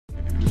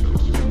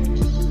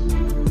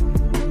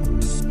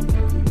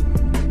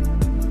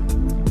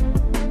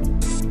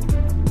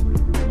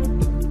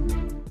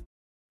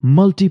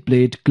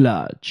Multi-plate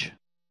clutch.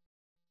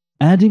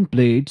 Adding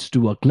plates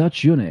to a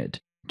clutch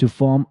unit to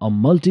form a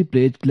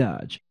multi-plate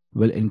clutch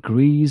will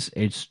increase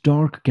its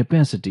torque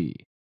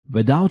capacity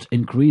without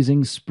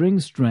increasing spring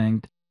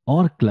strength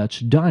or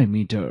clutch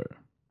diameter.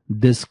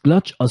 This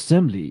clutch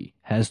assembly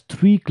has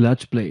 3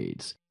 clutch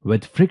plates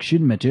with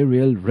friction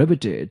material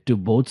riveted to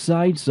both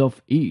sides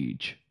of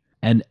each.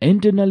 An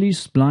internally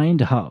splined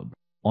hub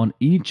on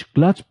each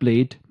clutch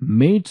plate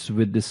mates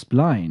with the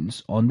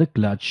splines on the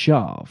clutch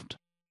shaft.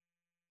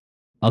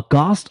 A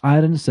cast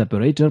iron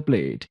separator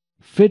plate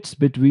fits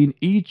between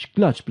each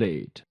clutch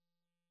plate.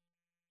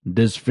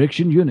 This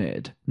friction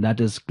unit, that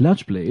is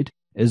clutch plate,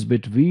 is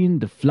between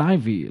the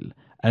flywheel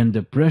and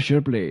the pressure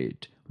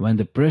plate when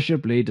the pressure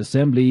plate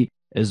assembly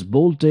is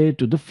bolted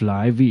to the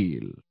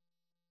flywheel.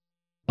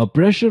 A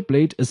pressure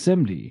plate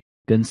assembly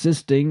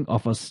consisting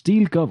of a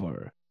steel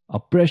cover, a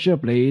pressure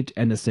plate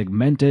and a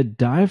segmented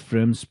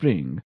diaphragm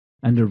spring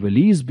and a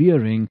release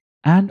bearing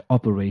and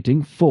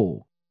operating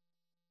fork.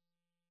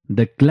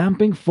 The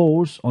clamping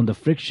force on the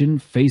friction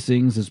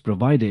facings is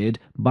provided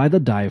by the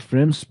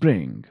diaphragm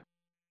spring.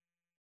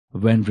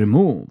 When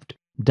removed,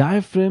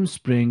 diaphragm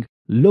spring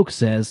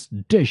looks as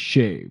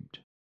dish-shaped.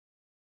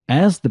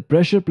 As the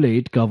pressure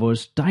plate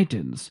covers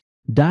tightens,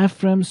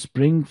 diaphragm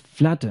spring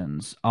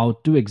flattens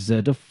out to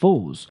exert a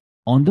force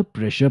on the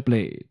pressure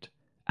plate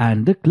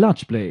and the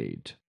clutch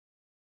plate.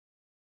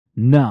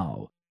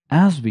 Now,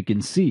 as we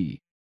can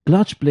see,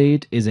 clutch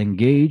plate is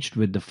engaged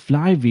with the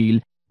flywheel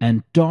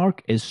and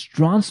torque is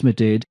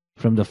transmitted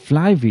from the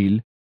flywheel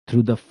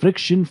through the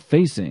friction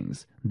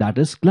facings, that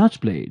is clutch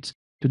plates,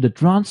 to the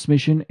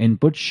transmission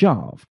input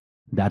shaft,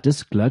 that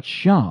is clutch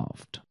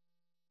shaft.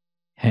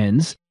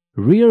 Hence,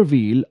 rear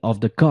wheel of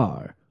the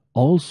car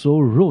also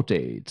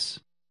rotates.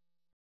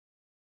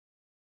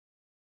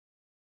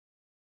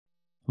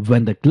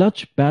 When the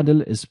clutch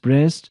pedal is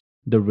pressed,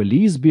 the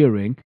release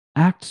bearing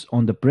acts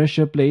on the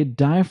pressure plate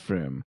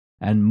diaphragm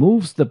and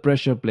moves the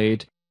pressure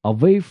plate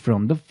away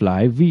from the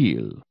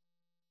flywheel.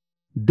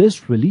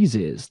 This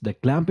releases the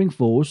clamping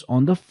force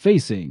on the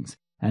facings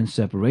and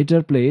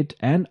separator plate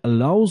and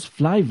allows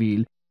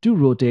flywheel to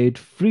rotate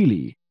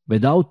freely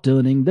without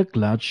turning the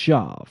clutch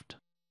shaft.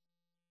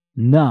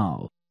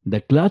 Now,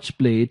 the clutch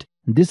plate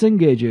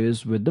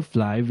disengages with the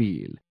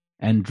flywheel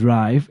and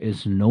drive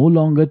is no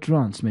longer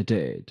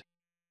transmitted.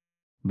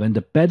 When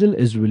the pedal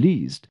is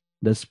released,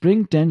 the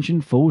spring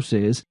tension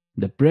forces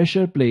the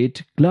pressure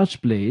plate,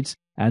 clutch plates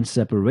and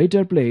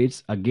separator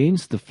plates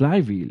against the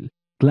flywheel,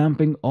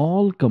 clamping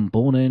all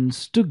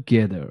components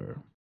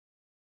together.